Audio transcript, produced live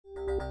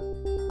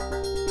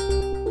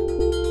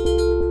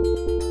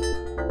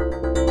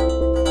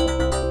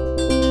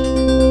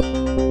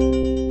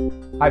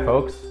Hi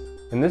folks,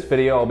 in this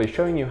video I'll be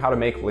showing you how to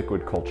make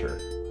liquid culture.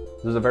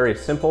 This is a very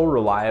simple,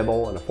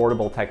 reliable, and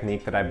affordable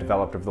technique that I've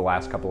developed over the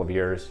last couple of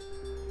years.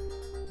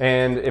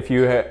 And if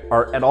you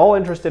are at all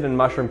interested in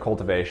mushroom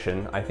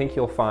cultivation, I think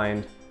you'll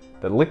find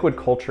that liquid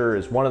culture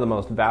is one of the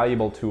most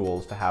valuable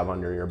tools to have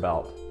under your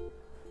belt.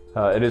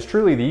 It is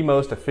truly the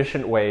most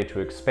efficient way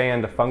to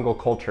expand a fungal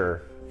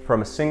culture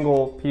from a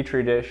single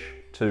petri dish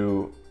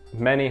to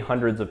many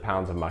hundreds of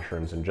pounds of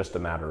mushrooms in just a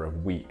matter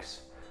of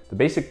weeks. The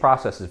basic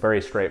process is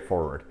very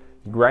straightforward.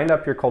 You grind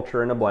up your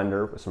culture in a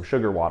blender with some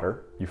sugar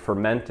water, you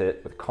ferment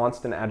it with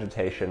constant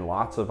agitation,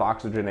 lots of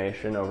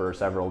oxygenation over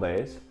several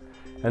days,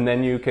 and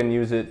then you can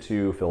use it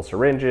to fill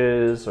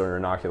syringes or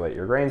inoculate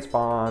your grain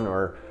spawn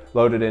or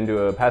load it into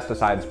a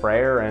pesticide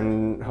sprayer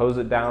and hose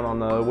it down on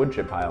the wood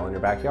chip pile in your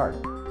backyard.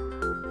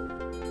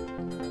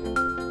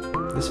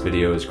 This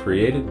video is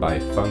created by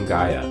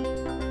Fungaia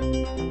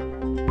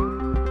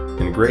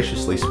and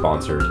graciously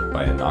sponsored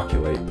by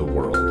Inoculate the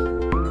World.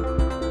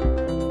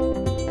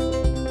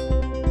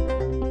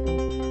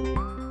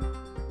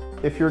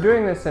 If you're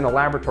doing this in a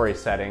laboratory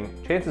setting,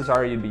 chances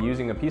are you'd be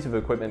using a piece of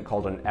equipment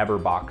called an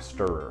Eberbach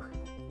stirrer.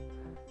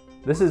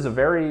 This is a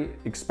very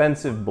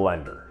expensive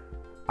blender.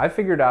 I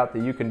figured out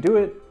that you can do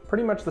it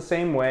pretty much the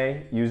same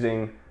way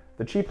using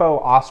the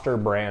cheapo Oster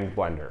brand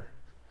blender.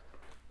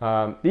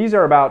 These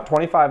are about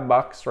 25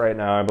 bucks right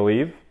now, I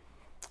believe.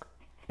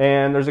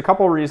 And there's a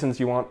couple reasons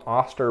you want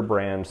Oster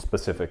brand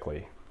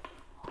specifically.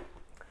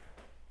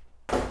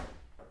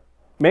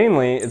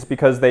 Mainly, it's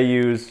because they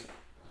use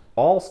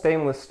all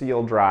stainless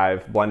steel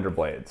drive blender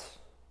blades.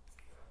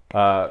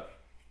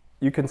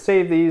 You can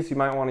save these. You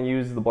might want to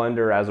use the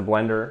blender as a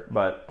blender,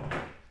 but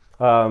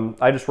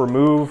I just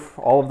remove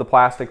all of the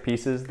plastic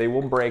pieces. They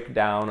will break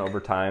down over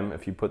time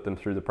if you put them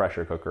through the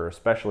pressure cooker,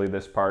 especially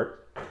this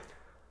part.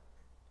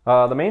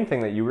 The main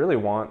thing that you really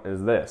want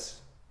is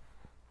this.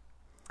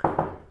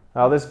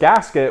 Now this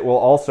gasket will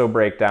also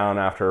break down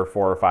after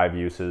 4 or 5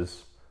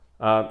 uses.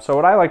 So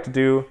what I like to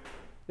do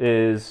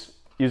is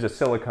use a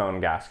silicone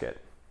gasket.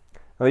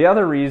 Now the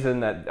other reason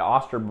that the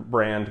Oster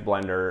brand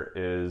blender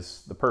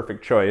is the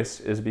perfect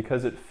choice is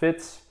because it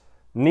fits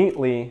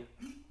neatly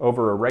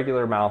over a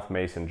regular mouth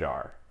mason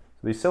jar.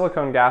 So these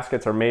silicone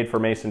gaskets are made for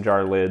mason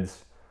jar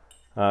lids.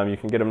 You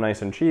can get them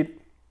nice and cheap.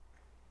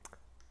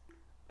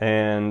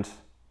 And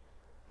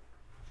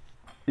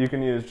you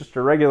can use just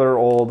a regular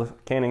old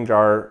canning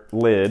jar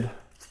lid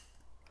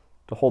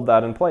to hold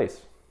that in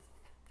place.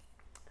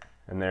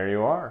 And there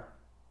you are,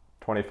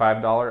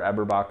 $25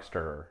 Eberbach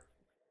stirrer.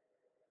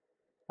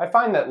 I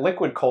find that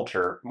liquid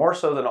culture, more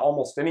so than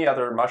almost any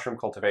other mushroom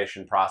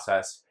cultivation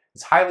process,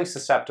 is highly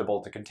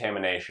susceptible to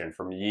contamination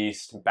from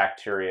yeast,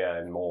 bacteria,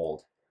 and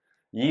mold.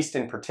 Yeast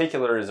in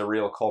particular is a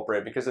real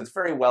culprit because it's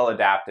very well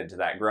adapted to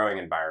that growing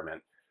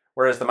environment,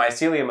 whereas the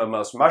mycelium of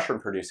most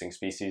mushroom-producing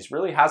species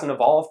really hasn't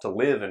evolved to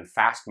live in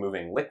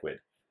fast-moving liquid.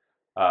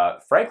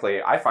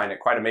 Frankly, I find it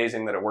quite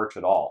amazing that it works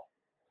at all.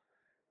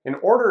 In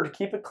order to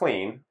keep it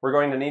clean, we're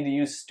going to need to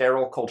use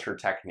sterile culture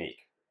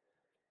technique.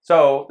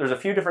 So there's a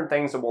few different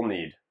things that we'll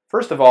need.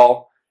 First of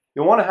all,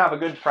 you'll want to have a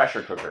good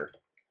pressure cooker.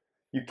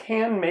 You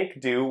can make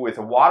do with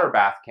a water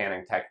bath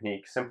canning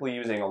technique simply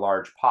using a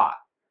large pot,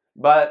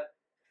 but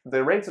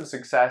the rates of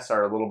success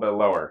are a little bit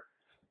lower.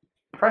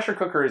 Pressure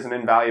cooker is an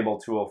invaluable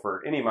tool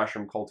for any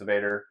mushroom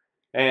cultivator,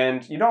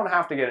 and you don't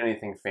have to get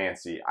anything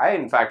fancy. I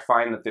in fact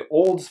find that the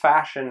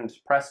old-fashioned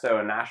Presto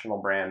and National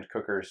brand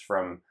cookers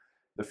from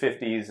the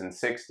 50s and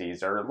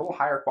 60s are a little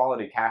higher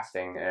quality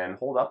casting and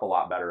hold up a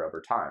lot better over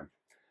time.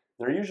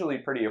 They're usually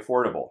pretty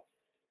affordable.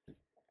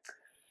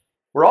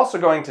 We're also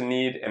going to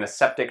need an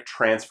aseptic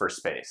transfer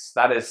space.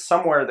 That is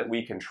somewhere that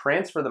we can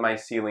transfer the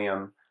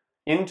mycelium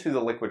into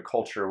the liquid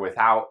culture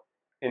without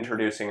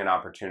introducing an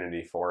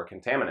opportunity for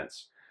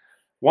contaminants.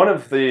 One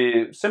of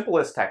the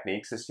simplest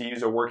techniques is to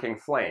use a working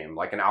flame,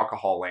 like an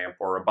alcohol lamp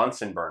or a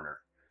Bunsen burner,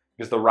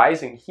 because the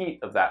rising heat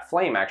of that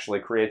flame actually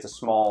creates a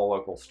small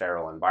local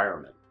sterile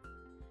environment.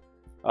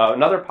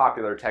 Another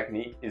popular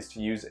technique is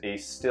to use a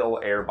still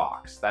air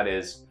box. That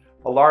is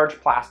a large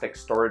plastic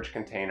storage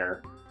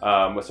container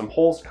with some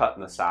holes cut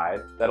in the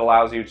side that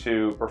allows you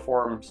to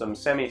perform some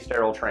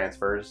semi-sterile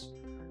transfers.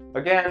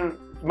 Again,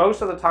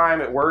 most of the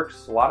time it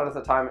works, a lot of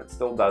the time it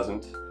still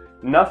doesn't.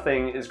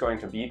 Nothing is going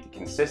to beat the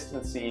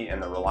consistency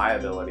and the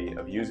reliability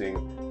of using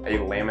a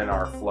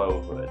laminar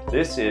flow hood.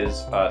 This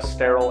is a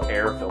sterile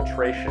air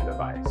filtration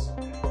device.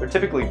 They're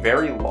typically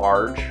very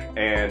large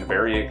and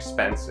very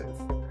expensive.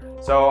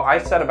 So I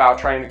set about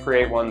trying to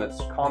create one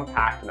that's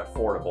compact and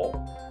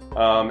affordable.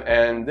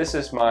 And this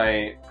is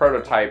my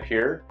prototype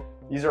here.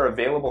 These are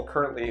available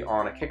currently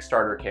on a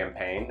Kickstarter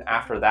campaign.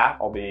 After that,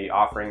 I'll be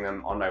offering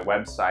them on my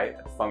website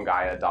at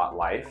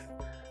fungaia.life.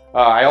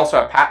 I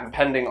also have patent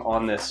pending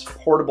on this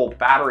portable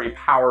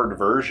battery-powered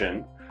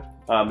version.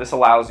 This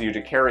allows you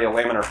to carry a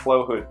laminar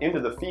flow hood into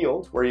the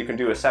field where you can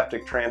do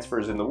aseptic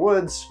transfers in the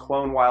woods,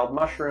 clone wild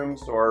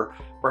mushrooms, or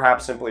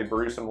perhaps simply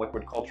brew some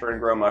liquid culture and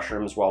grow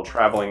mushrooms while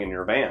traveling in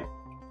your van.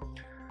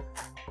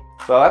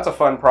 So that's a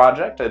fun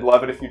project. I'd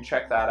love it if you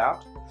check that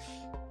out.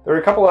 There are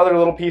a couple other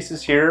little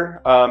pieces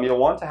here. You'll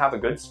want to have a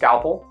good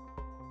scalpel.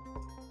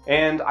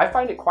 And I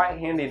find it quite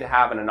handy to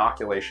have an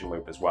inoculation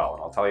loop as well,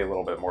 and I'll tell you a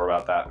little bit more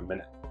about that in a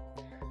minute.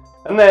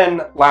 And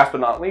then, last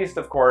but not least,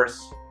 of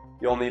course,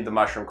 you'll need the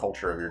mushroom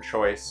culture of your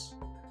choice.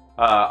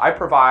 I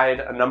provide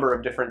a number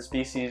of different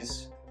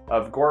species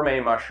of gourmet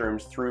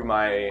mushrooms through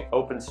my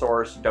open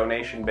source,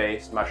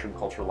 donation-based mushroom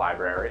culture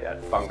library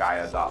at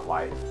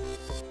fungaia.life.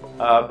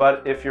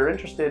 But if you're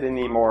interested in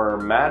the more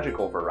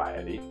magical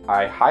variety,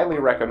 I highly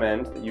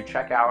recommend that you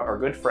check out our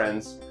good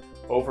friends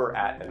over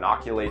at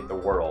Inoculate the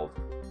World.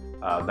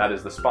 That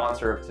is the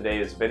sponsor of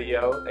today's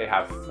video. They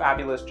have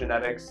fabulous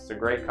genetics, it's a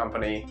great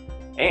company,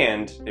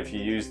 and if you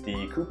use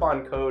the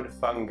coupon code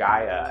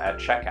Fungaia at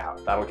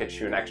checkout, that'll get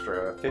you an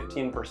extra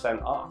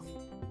 15% off.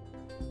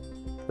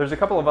 There's a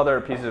couple of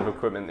other pieces of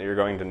equipment that you're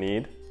going to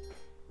need.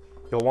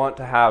 You'll want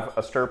to have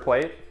a stir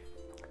plate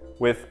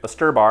with a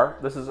stir bar.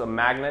 This is a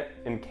magnet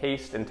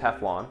encased in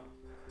Teflon.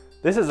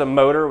 This is a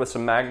motor with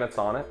some magnets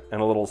on it and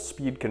a little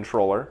speed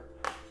controller.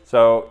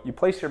 So you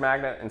place your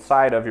magnet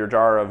inside of your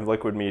jar of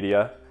liquid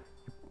media,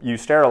 you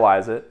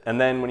sterilize it,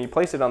 and then when you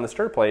place it on the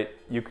stir plate,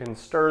 you can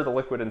stir the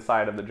liquid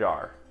inside of the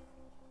jar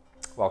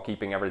while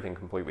keeping everything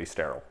completely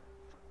sterile.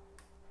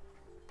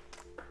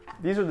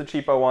 These are the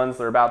cheapo ones,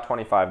 they're about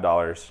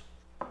 $25.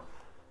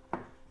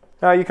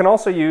 Now you can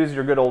also use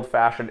your good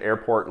old-fashioned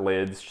airport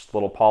lids, just a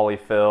little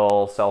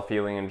polyfill,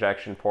 self-healing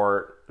injection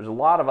port. There's a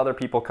lot of other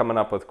people coming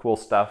up with cool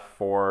stuff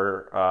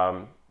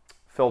for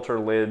filter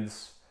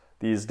lids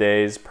these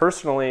days.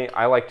 Personally,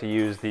 I like to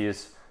use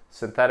these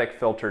synthetic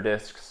filter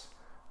discs.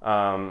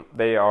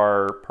 They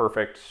are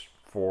perfect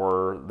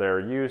for their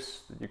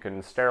use. You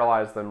can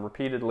sterilize them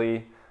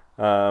repeatedly.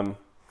 And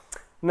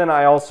then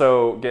I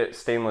also get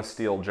stainless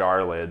steel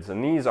jar lids,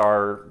 and these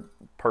are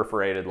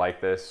perforated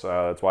like this.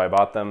 That's why I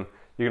bought them.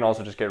 You can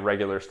also just get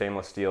regular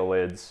stainless steel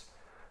lids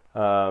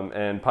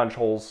and punch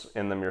holes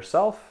in them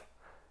yourself.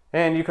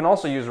 And you can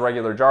also use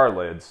regular jar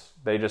lids.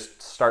 They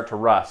just start to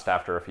rust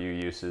after a few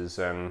uses,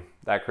 and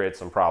that creates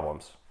some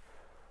problems.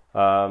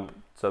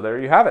 So there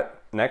you have it.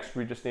 Next,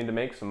 we just need to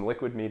make some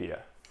liquid media.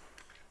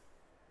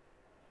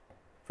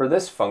 For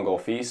this fungal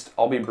feast,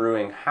 I'll be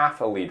brewing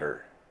 ½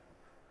 liter.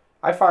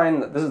 I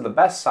find that this is the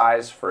best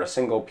size for a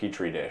single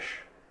petri dish.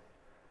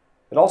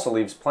 It also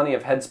leaves plenty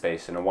of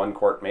headspace in a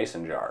 1-quart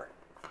mason jar.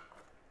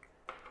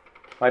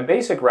 My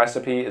basic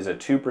recipe is a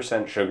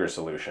 2% sugar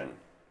solution.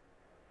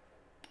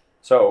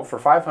 So for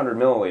 500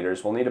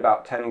 milliliters, we'll need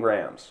about 10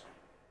 grams.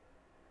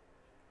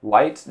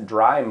 Light,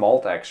 dry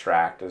malt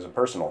extract is a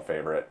personal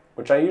favorite,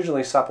 which I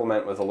usually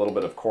supplement with a little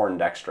bit of corn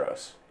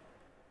dextrose.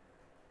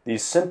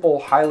 These simple,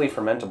 highly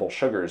fermentable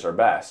sugars are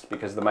best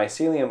because the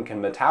mycelium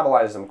can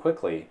metabolize them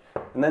quickly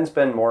and then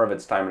spend more of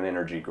its time and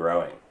energy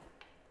growing.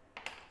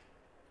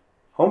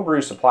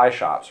 Homebrew supply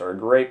shops are a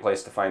great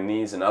place to find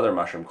these and other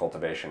mushroom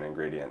cultivation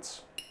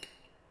ingredients.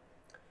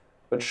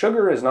 But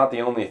sugar is not the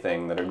only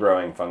thing that a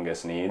growing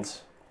fungus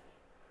needs.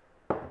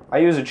 I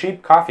use a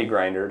cheap coffee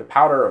grinder to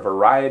powder a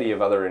variety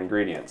of other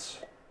ingredients,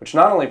 which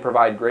not only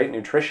provide great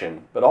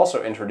nutrition, but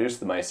also introduce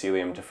the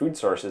mycelium to food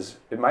sources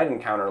it might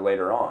encounter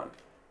later on.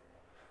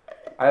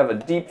 I have a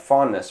deep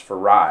fondness for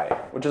rye,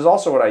 which is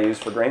also what I use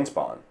for grain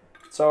spawn,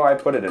 so I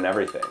put it in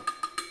everything.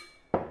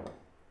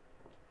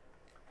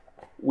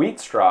 Wheat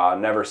straw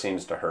never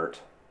seems to hurt.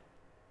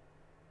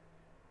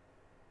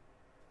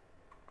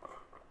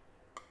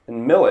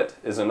 And millet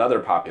is another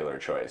popular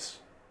choice.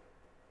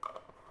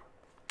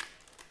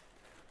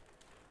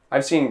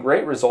 I've seen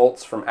great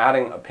results from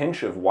adding a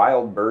pinch of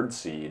wild bird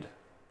seed.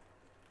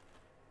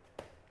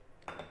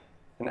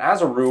 And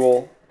as a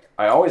rule,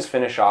 I always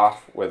finish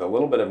off with a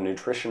little bit of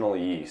nutritional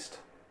yeast.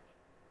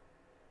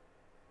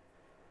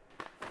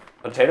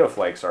 Potato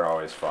flakes are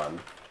always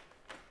fun.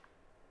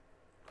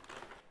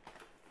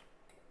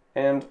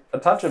 And a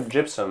touch of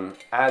gypsum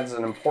adds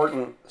an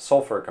important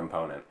sulfur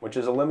component, which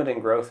is a limiting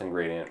growth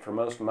ingredient for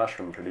most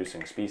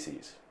mushroom-producing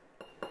species.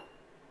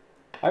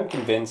 I'm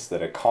convinced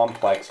that a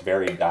complex,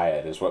 varied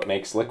diet is what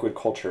makes liquid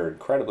culture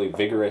incredibly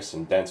vigorous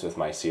and dense with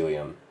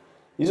mycelium.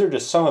 These are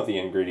just some of the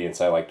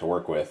ingredients I like to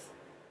work with.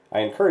 I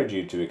encourage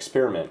you to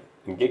experiment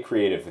and get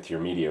creative with your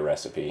media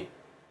recipe.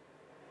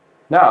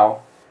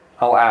 Now,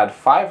 I'll add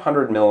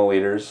 500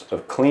 milliliters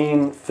of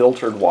clean,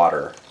 filtered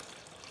water.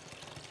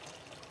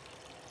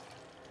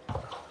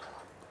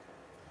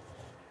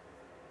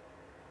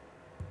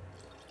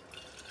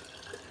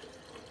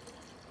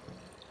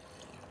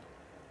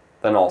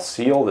 Then I'll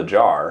seal the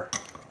jar.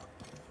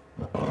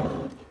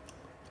 And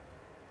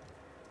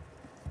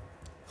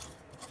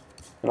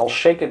I'll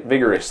shake it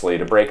vigorously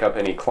to break up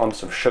any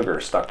clumps of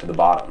sugar stuck to the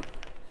bottom.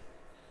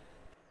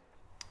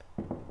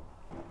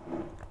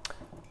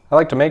 I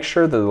like to make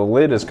sure that the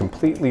lid is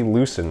completely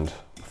loosened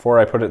before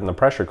I put it in the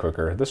pressure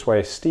cooker. This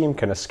way steam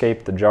can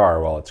escape the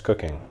jar while it's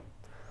cooking.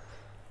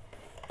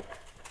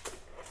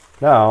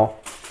 Now,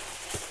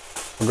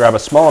 we'll grab a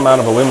small amount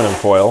of aluminum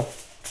foil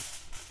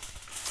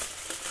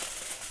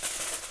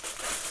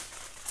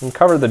and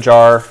cover the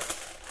jar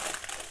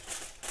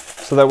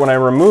so that when I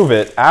remove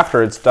it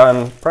after it's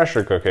done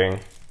pressure cooking,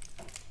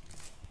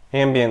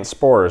 ambient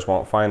spores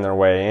won't find their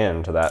way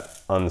into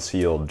that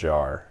unsealed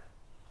jar.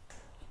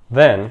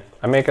 Then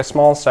I make a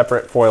small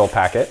separate foil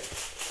packet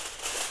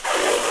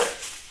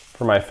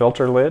for my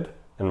filter lid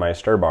and my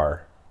stir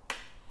bar.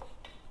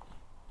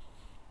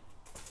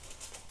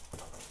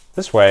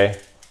 This way,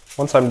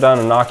 once I'm done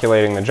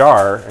inoculating the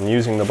jar and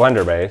using the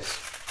blender base,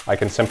 I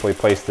can simply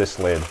place this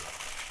lid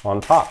on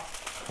top.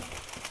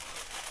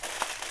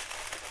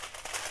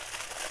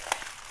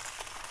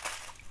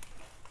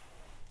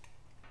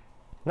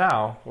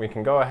 Now we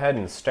can go ahead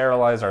and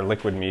sterilize our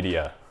liquid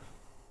media.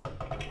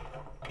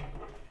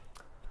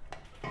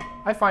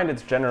 I find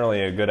it's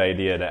generally a good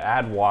idea to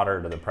add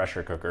water to the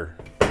pressure cooker.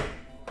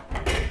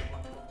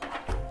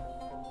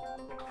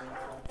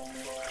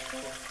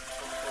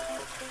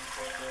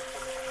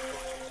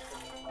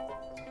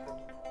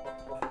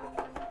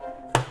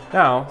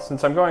 Now,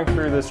 since I'm going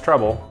through this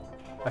trouble,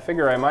 I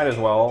figure I might as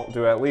well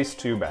do at least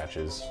 2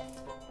 batches.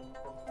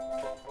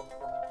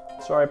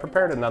 So I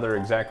prepared another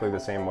exactly the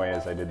same way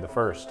as I did the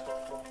first.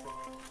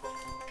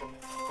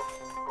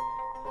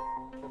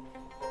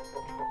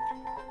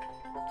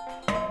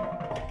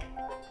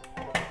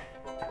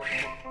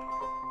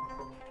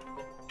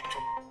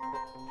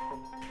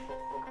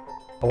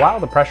 Allow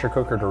the pressure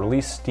cooker to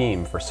release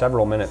steam for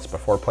several minutes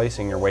before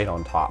placing your weight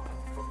on top.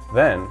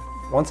 Then,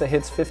 once it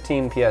hits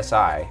 15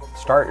 psi,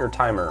 start your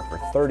timer for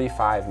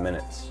 35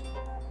 minutes.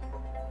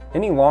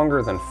 Any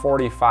longer than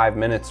 45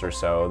 minutes or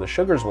so, the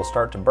sugars will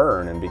start to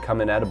burn and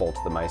become inedible to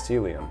the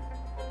mycelium.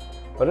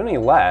 But any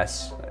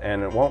less,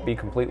 and it won't be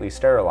completely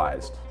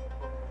sterilized.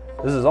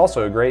 This is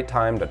also a great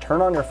time to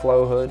turn on your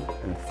flow hood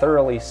and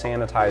thoroughly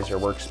sanitize your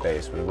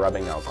workspace with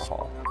rubbing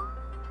alcohol.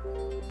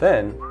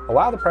 Then,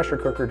 allow the pressure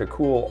cooker to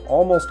cool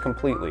almost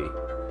completely.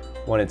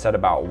 When it's at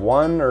about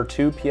 1 or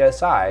 2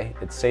 psi,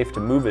 it's safe to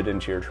move it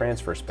into your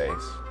transfer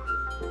space.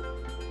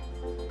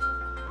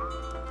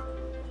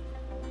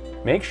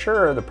 Make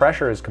sure the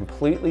pressure is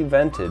completely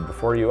vented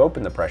before you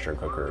open the pressure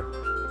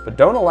cooker, but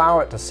don't allow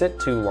it to sit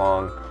too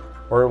long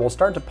or it will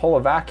start to pull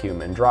a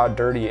vacuum and draw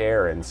dirty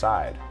air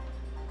inside.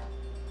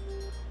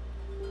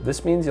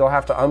 This means you'll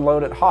have to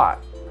unload it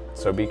hot,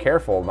 so be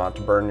careful not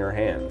to burn your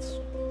hands.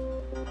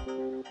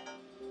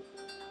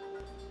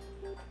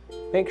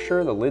 Make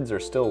sure the lids are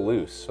still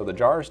loose so the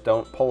jars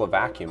don't pull a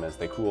vacuum as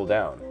they cool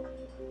down.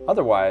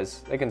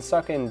 Otherwise, they can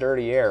suck in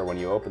dirty air when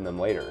you open them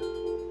later.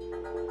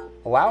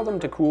 Allow them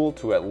to cool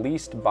to at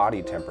least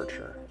body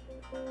temperature.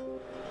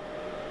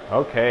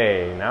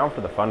 Okay, now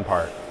for the fun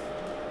part.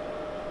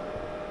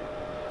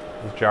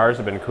 These jars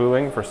have been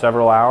cooling for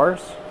several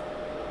hours.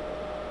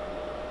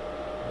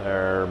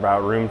 They're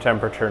about room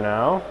temperature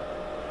now.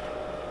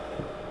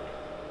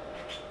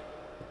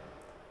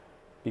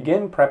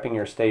 Begin prepping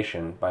your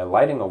station by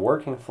lighting a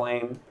working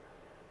flame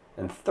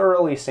and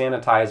thoroughly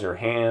sanitize your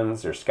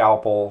hands, your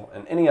scalpel,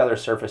 and any other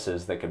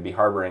surfaces that could be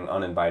harboring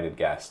uninvited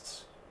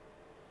guests.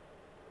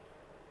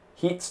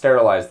 Heat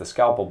sterilize the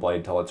scalpel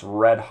blade till it's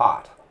red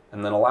hot,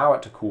 and then allow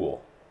it to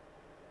cool.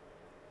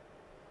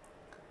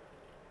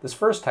 This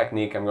first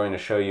technique I'm going to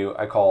show you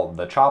I call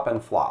the chop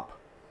and flop.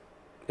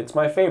 It's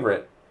my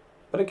favorite,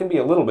 but it can be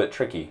a little bit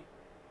tricky.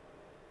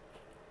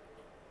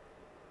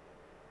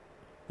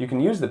 You can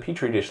use the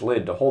Petri dish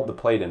lid to hold the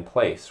plate in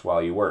place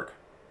while you work.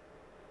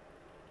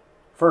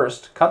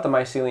 First, cut the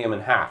mycelium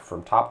in half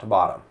from top to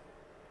bottom.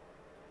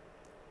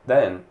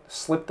 Then,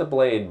 slip the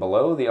blade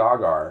below the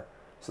agar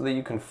so that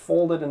you can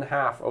fold it in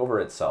half over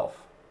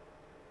itself.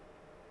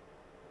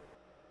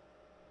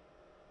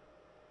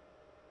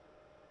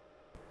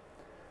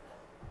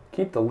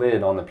 Keep the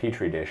lid on the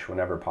Petri dish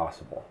whenever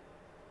possible.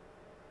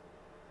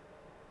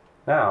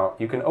 Now,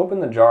 you can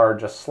open the jar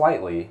just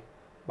slightly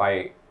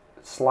by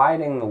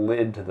sliding the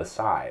lid to the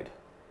side.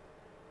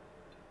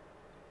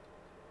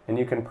 And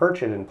you can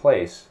perch it in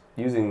place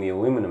using the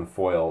aluminum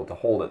foil to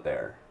hold it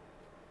there.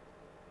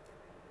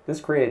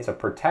 This creates a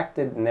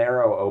protected,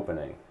 narrow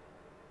opening.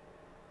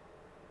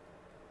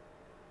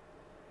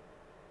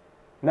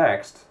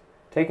 Next,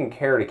 taking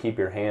care to keep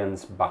your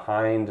hands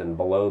behind and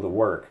below the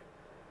work,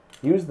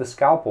 use the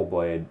scalpel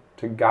blade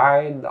to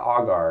guide the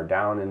agar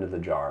down into the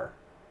jar.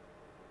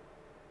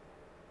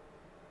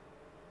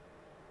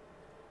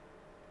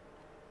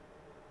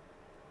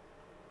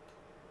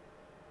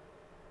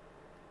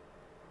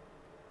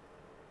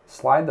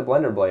 Slide the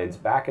blender blades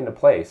back into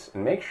place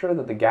and make sure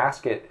that the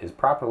gasket is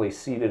properly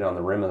seated on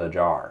the rim of the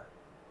jar.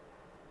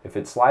 If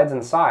it slides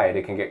inside,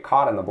 it can get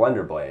caught in the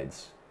blender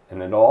blades,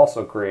 and it'll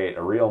also create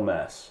a real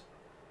mess.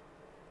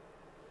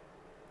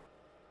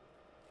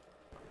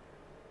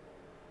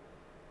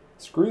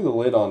 Screw the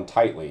lid on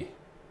tightly.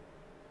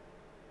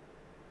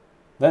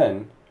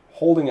 Then,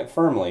 holding it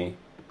firmly,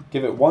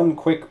 give it one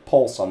quick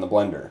pulse on the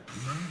blender.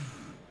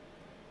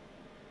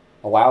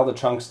 Allow the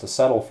chunks to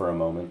settle for a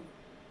moment,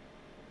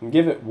 and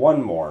give it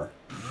one more.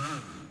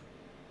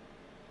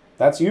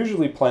 That's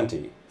usually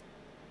plenty.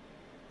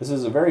 This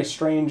is a very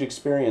strange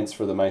experience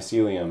for the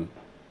mycelium,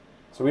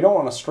 so we don't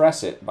want to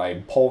stress it by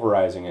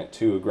pulverizing it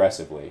too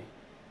aggressively.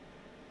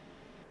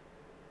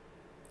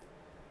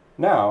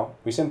 Now,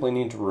 we simply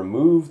need to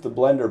remove the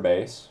blender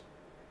base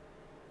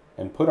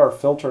and put our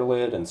filter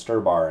lid and stir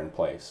bar in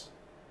place.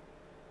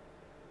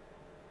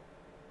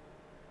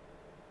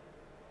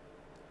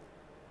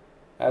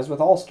 As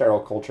with all sterile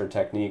culture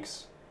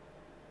techniques,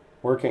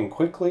 working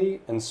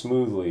quickly and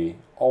smoothly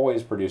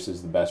always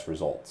produces the best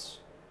results.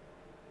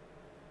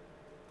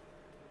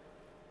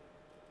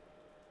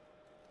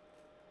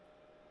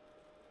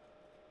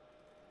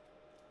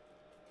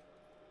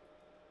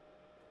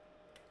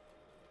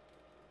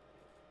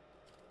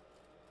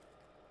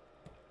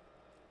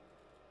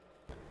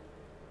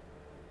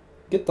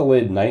 Get the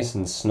lid nice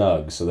and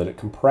snug so that it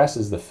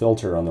compresses the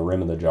filter on the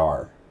rim of the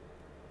jar.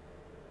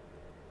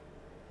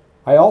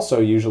 I also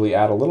usually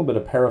add a little bit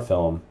of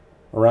parafilm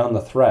around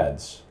the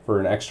threads for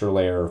an extra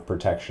layer of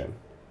protection.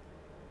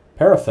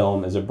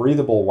 Parafilm is a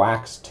breathable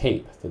wax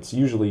tape that's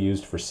usually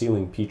used for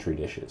sealing petri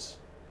dishes.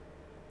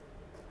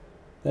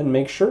 Then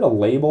make sure to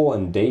label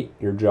and date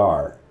your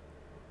jar.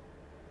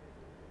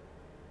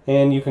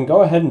 And you can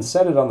go ahead and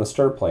set it on the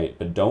stir plate,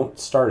 but don't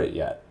start it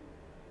yet.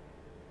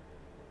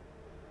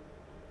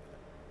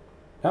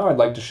 Now I'd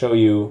like to show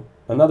you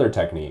another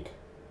technique.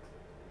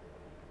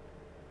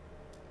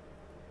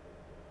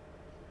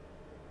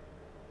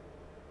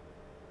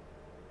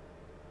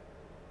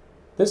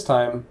 This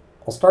time,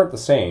 I'll start the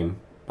same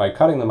by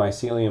cutting the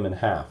mycelium in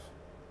half.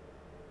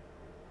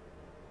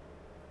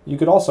 You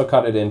could also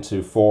cut it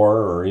into 4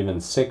 or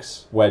even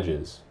 6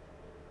 wedges.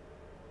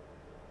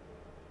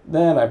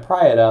 Then I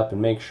pry it up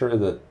and make sure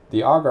that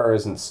the agar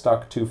isn't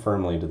stuck too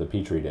firmly to the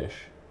petri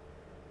dish.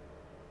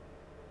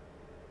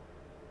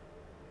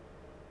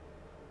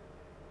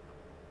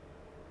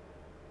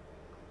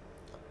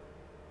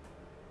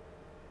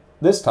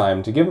 This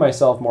time, to give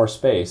myself more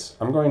space,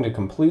 I'm going to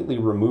completely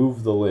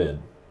remove the lid.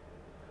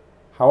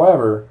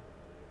 However,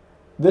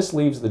 this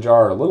leaves the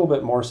jar a little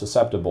bit more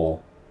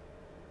susceptible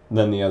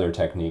than the other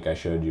technique I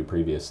showed you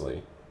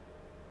previously.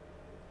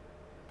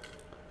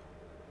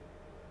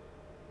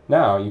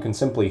 Now you can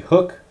simply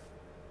hook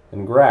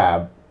and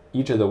grab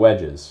each of the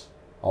wedges,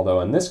 although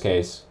in this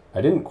case,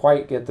 I didn't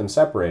quite get them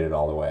separated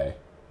all the way.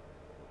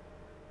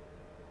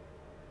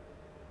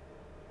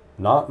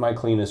 Not my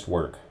cleanest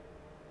work.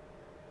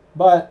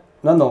 But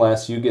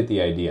nonetheless, you get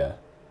the idea.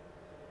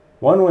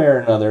 One way or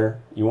another,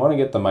 you want to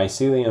get the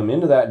mycelium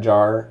into that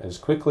jar as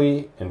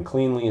quickly and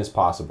cleanly as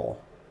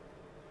possible.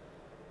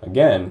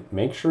 Again,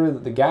 make sure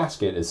that the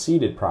gasket is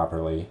seated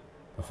properly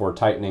before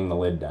tightening the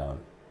lid down.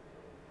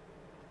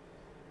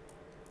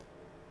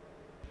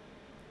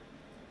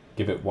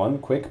 Give it one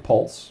quick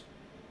pulse,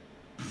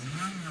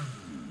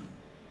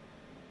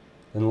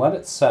 and let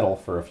it settle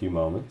for a few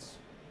moments,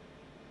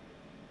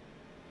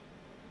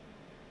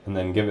 and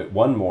then give it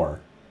one more.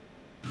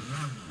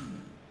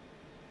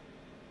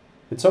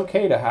 It's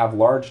okay to have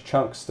large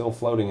chunks still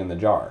floating in the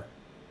jar.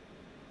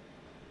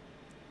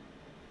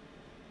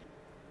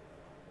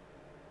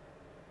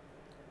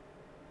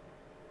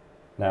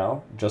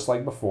 Now, just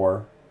like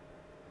before,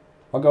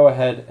 I'll go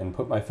ahead and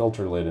put my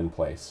filter lid in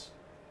place.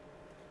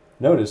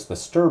 Notice the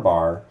stir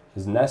bar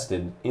is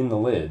nested in the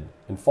lid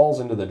and falls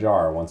into the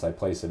jar once I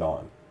place it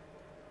on.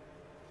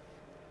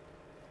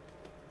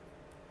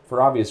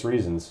 For obvious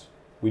reasons,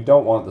 we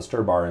don't want the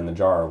stir bar in the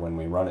jar when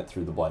we run it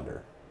through the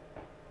blender.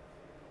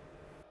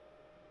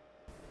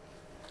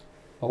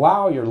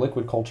 Allow your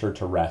liquid culture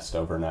to rest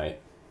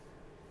overnight.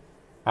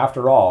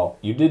 After all,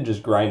 you did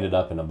just grind it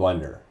up in a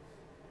blender.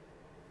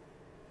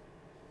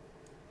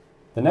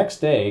 The next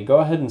day, go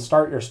ahead and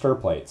start your stir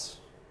plates.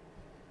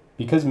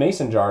 Because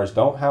mason jars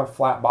don't have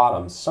flat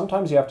bottoms,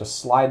 sometimes you have to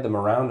slide them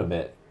around a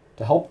bit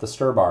to help the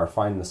stir bar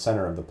find the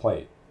center of the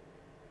plate.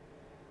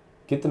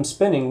 Get them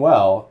spinning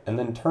well, and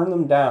then turn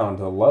them down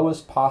to the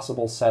lowest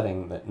possible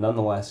setting that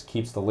nonetheless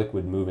keeps the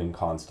liquid moving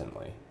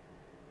constantly.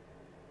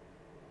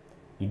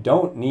 You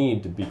don't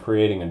need to be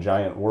creating a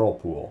giant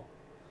whirlpool.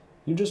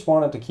 You just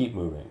want it to keep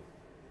moving.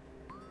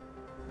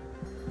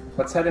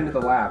 Let's head into the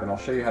lab and I'll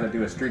show you how to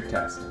do a streak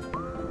test.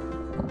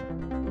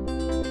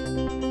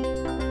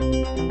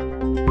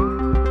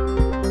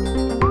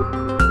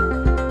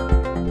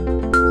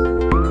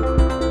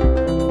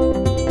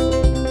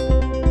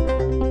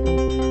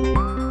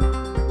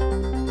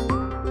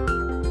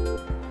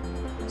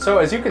 So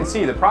as you can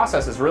see, the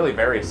process is really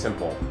very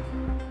simple.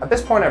 At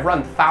this point, I've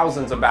run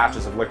thousands of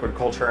batches of liquid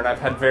culture and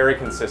I've had very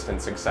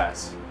consistent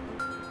success.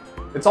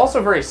 It's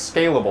also very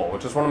scalable,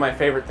 which is one of my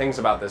favorite things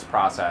about this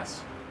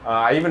process.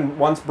 I even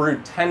once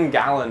brewed 10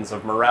 gallons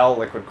of Morel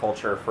liquid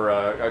culture for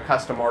a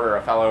custom order,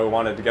 a fellow who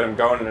wanted to get him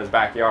going in his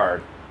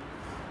backyard.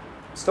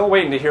 Still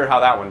waiting to hear how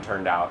that one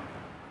turned out.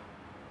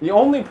 The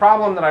only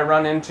problem that I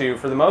run into,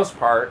 for the most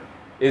part,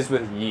 is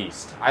with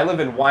yeast. I live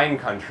in wine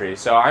country,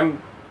 so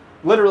I'm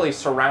literally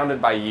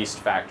surrounded by yeast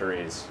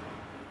factories.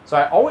 So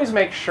I always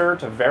make sure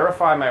to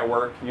verify my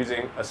work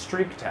using a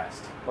streak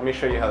test. Let me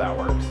show you how that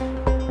works.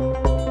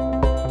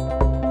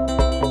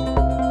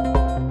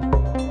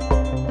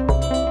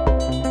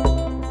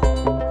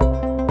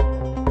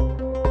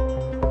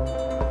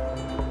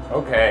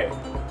 Okay,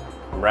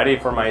 I'm ready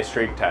for my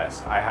streak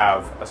test. I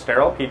have a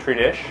sterile petri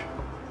dish,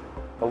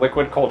 the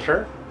liquid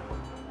culture.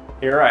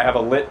 Here I have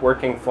a lit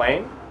working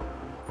flame.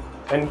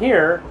 And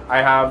here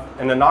I have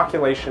an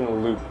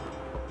inoculation loop.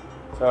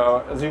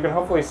 So as you can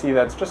hopefully see,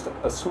 that's just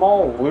a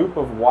small loop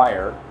of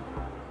wire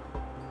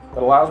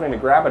that allows me to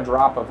grab a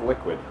drop of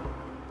liquid.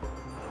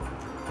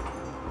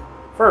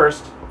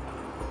 First,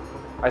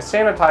 I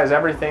sanitize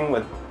everything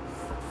with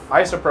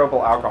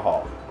isopropyl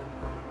alcohol,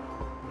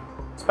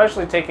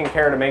 especially taking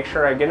care to make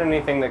sure I get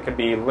anything that could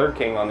be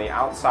lurking on the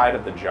outside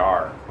of the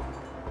jar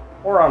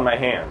or on my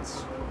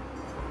hands.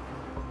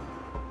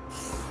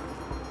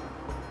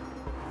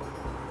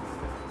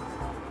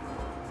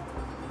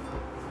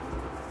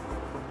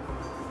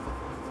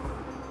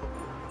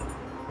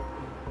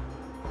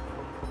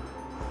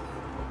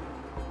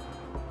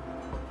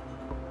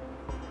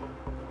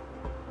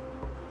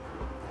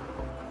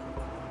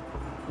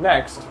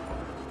 Next,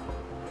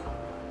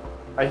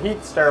 I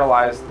heat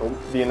sterilize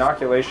the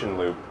inoculation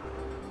loop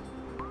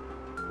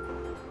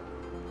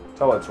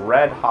until it's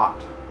red hot.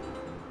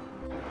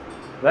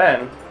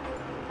 Then,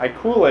 I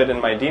cool it in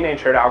my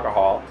denatured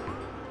alcohol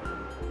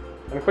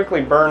and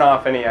quickly burn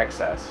off any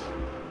excess.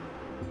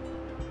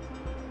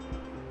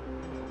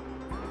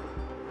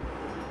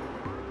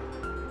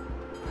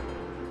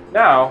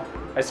 Now,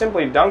 I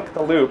simply dunk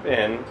the loop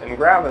in and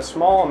grab a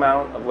small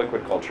amount of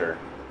liquid culture.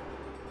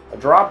 A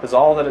drop is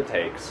all that it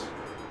takes.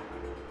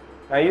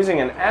 Now,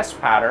 using an S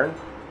pattern,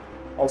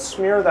 I'll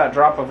smear that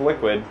drop of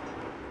liquid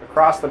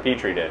across the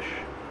Petri dish.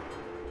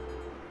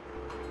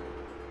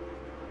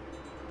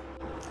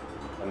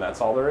 And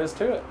that's all there is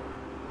to it.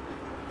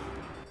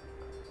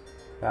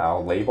 Now,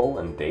 label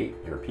and date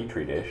your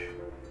Petri dish,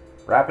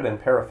 wrap it in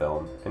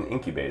parafilm, and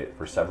incubate it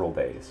for several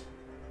days.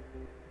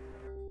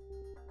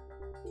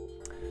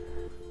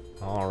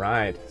 All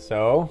right,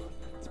 so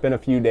it's been a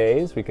few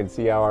days. We can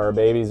see how our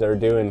babies are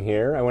doing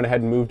here. I went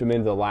ahead and moved them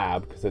into the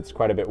lab because it's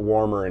quite a bit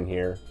warmer in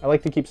here. I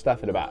like to keep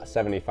stuff at about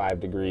 75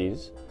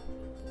 degrees.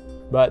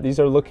 But these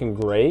are looking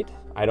great.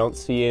 I don't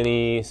see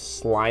any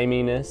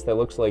sliminess that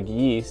looks like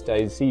yeast.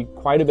 I see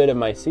quite a bit of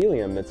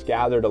mycelium that's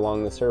gathered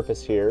along the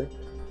surface here.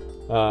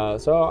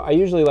 So I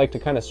usually like to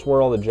kind of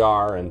swirl the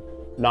jar and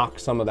knock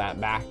some of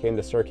that back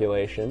into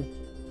circulation.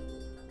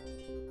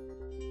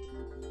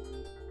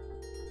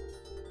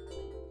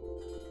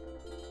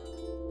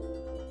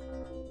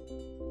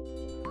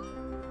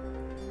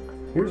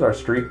 Here's our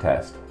streak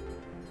test.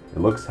 It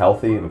looks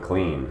healthy and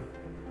clean.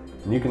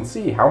 And you can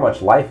see how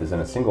much life is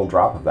in a single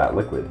drop of that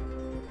liquid.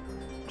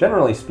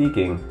 Generally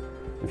speaking,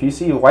 if you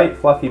see white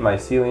fluffy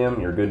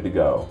mycelium, you're good to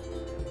go.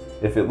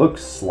 If it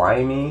looks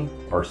slimy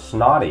or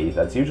snotty,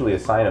 that's usually a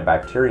sign of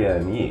bacteria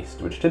and yeast,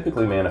 which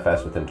typically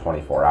manifest within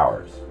 24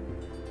 hours.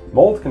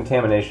 Mold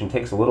contamination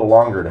takes a little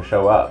longer to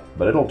show up,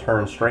 but it'll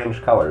turn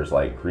strange colors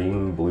like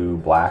green, blue,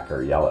 black,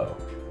 or yellow.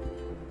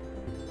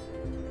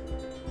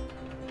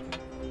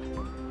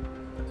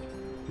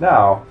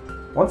 Now,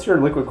 once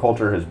your liquid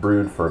culture has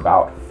brewed for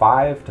about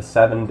 5 to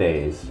 7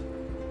 days,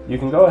 you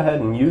can go ahead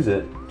and use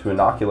it to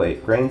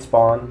inoculate grain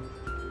spawn,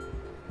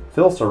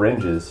 fill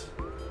syringes,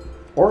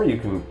 or you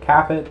can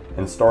cap it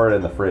and store it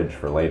in the fridge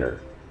for later.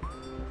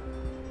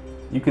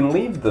 You can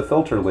leave the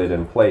filter lid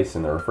in place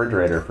in the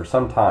refrigerator for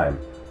some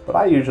time, but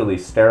I usually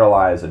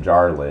sterilize a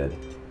jar lid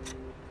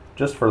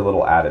just for a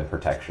little added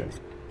protection.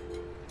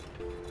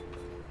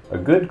 A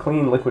good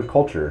clean liquid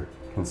culture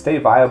can stay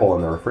viable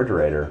in the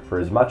refrigerator for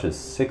as much as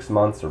 6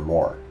 months or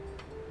more.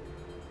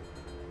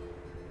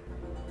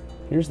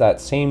 Here's that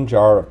same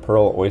jar of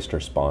pearl oyster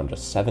spawn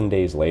just 7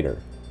 days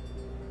later.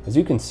 As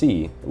you can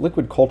see, the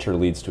liquid culture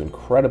leads to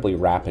incredibly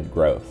rapid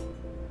growth.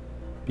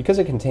 Because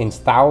it contains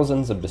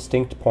thousands of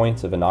distinct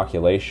points of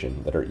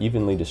inoculation that are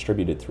evenly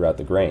distributed throughout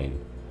the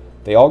grain,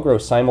 they all grow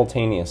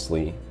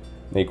simultaneously,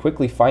 and they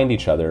quickly find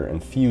each other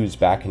and fuse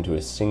back into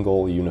a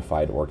single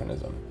unified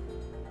organism.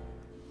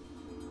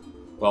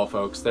 Well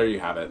folks, there you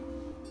have it.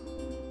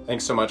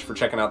 Thanks so much for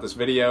checking out this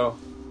video.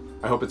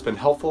 I hope it's been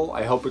helpful.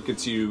 I hope it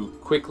gets you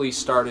quickly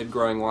started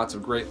growing lots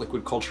of great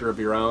liquid culture of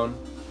your own.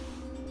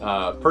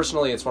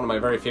 Personally, it's one of my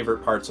very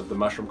favorite parts of the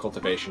mushroom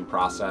cultivation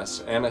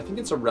process, and I think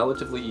it's a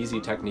relatively easy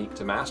technique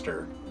to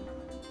master.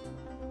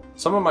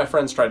 Some of my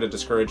friends try to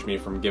discourage me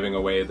from giving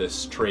away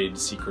this trade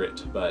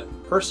secret, but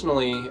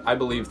personally, I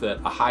believe that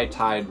a high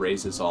tide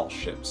raises all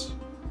ships.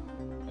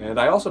 And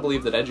I also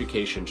believe that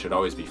education should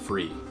always be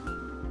free.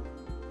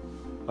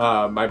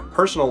 My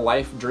personal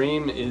life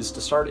dream is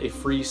to start a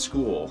free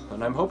school,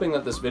 and I'm hoping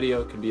that this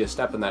video can be a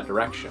step in that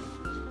direction.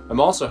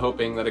 I'm also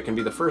hoping that it can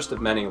be the first of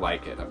many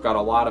like it. I've got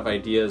a lot of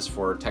ideas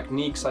for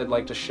techniques I'd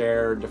like to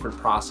share, different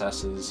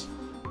processes.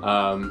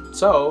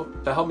 So,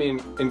 to help me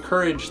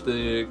encourage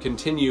the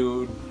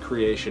continued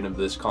creation of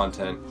this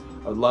content,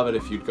 I would love it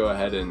if you'd go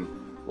ahead and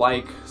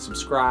like,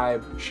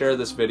 subscribe, share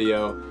this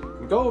video,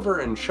 and go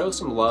over and show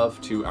some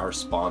love to our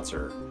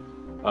sponsor.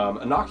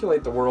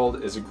 Inoculate the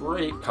World is a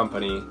great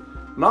company,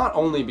 not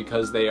only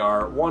because they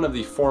are one of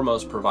the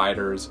foremost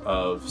providers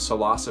of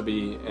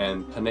psilocybe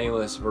and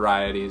pinnalis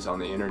varieties on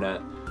the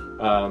internet,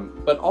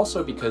 but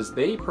also because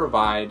they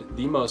provide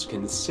the most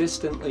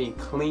consistently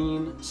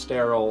clean,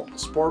 sterile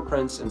spore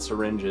prints and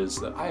syringes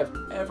that I have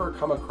ever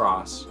come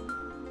across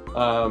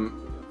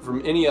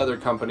from any other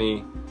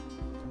company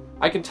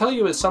I can tell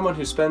you, as someone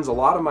who spends a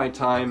lot of my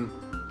time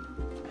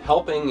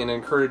helping and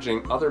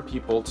encouraging other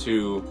people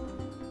to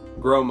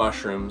grow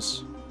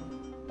mushrooms,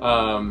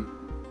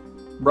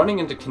 running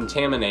into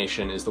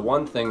contamination is the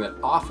one thing that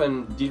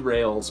often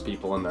derails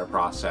people in their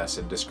process.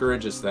 It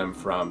discourages them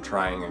from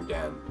trying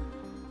again.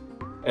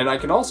 And I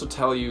can also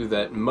tell you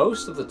that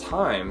most of the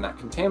time that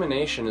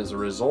contamination is a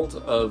result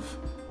of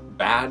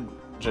bad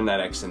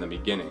genetics in the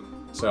beginning.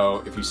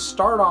 So if you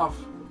start off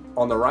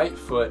on the right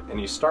foot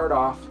and you start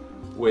off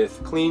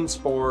with clean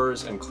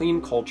spores and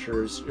clean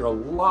cultures, you're a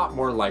lot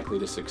more likely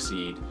to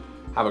succeed,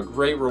 have a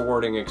great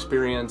rewarding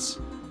experience,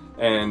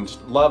 and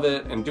love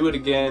it and do it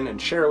again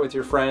and share it with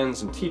your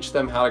friends and teach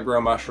them how to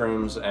grow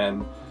mushrooms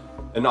and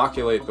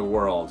inoculate the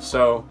world.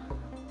 So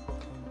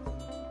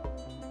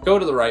go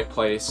to the right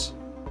place,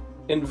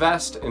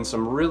 invest in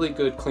some really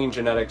good clean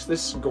genetics.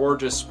 This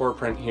gorgeous spore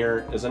print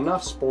here is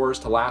enough spores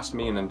to last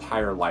me an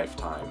entire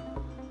lifetime.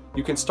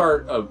 You can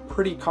start a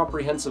pretty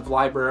comprehensive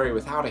library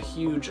without a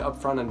huge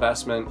upfront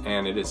investment,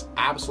 and it is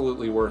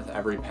absolutely worth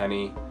every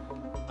penny.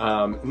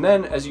 And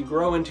then as you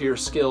grow into your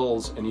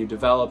skills and you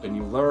develop and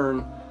you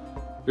learn,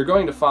 you're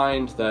going to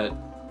find that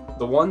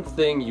the one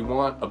thing you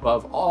want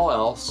above all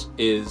else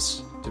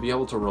is to be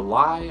able to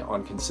rely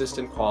on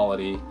consistent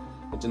quality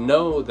and to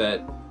know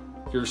that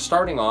you're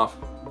starting off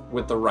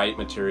with the right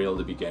material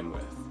to begin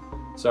with.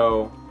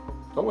 So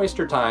don't waste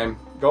your time.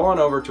 Go on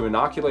over to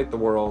Inoculate the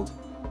World.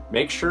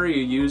 Make sure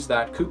you use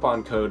that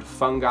coupon code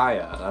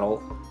Fungaia.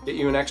 That'll get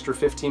you an extra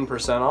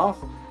 15% off,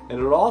 and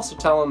it'll also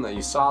tell them that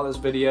you saw this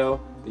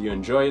video, that you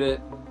enjoyed it,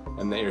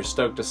 and that you're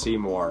stoked to see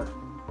more.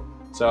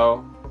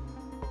 So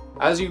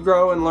as you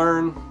grow and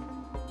learn,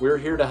 we're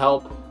here to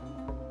help,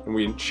 and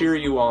we cheer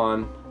you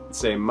on and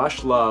say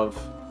much love,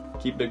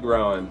 keep it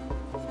growing.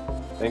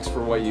 Thanks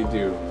for what you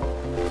do.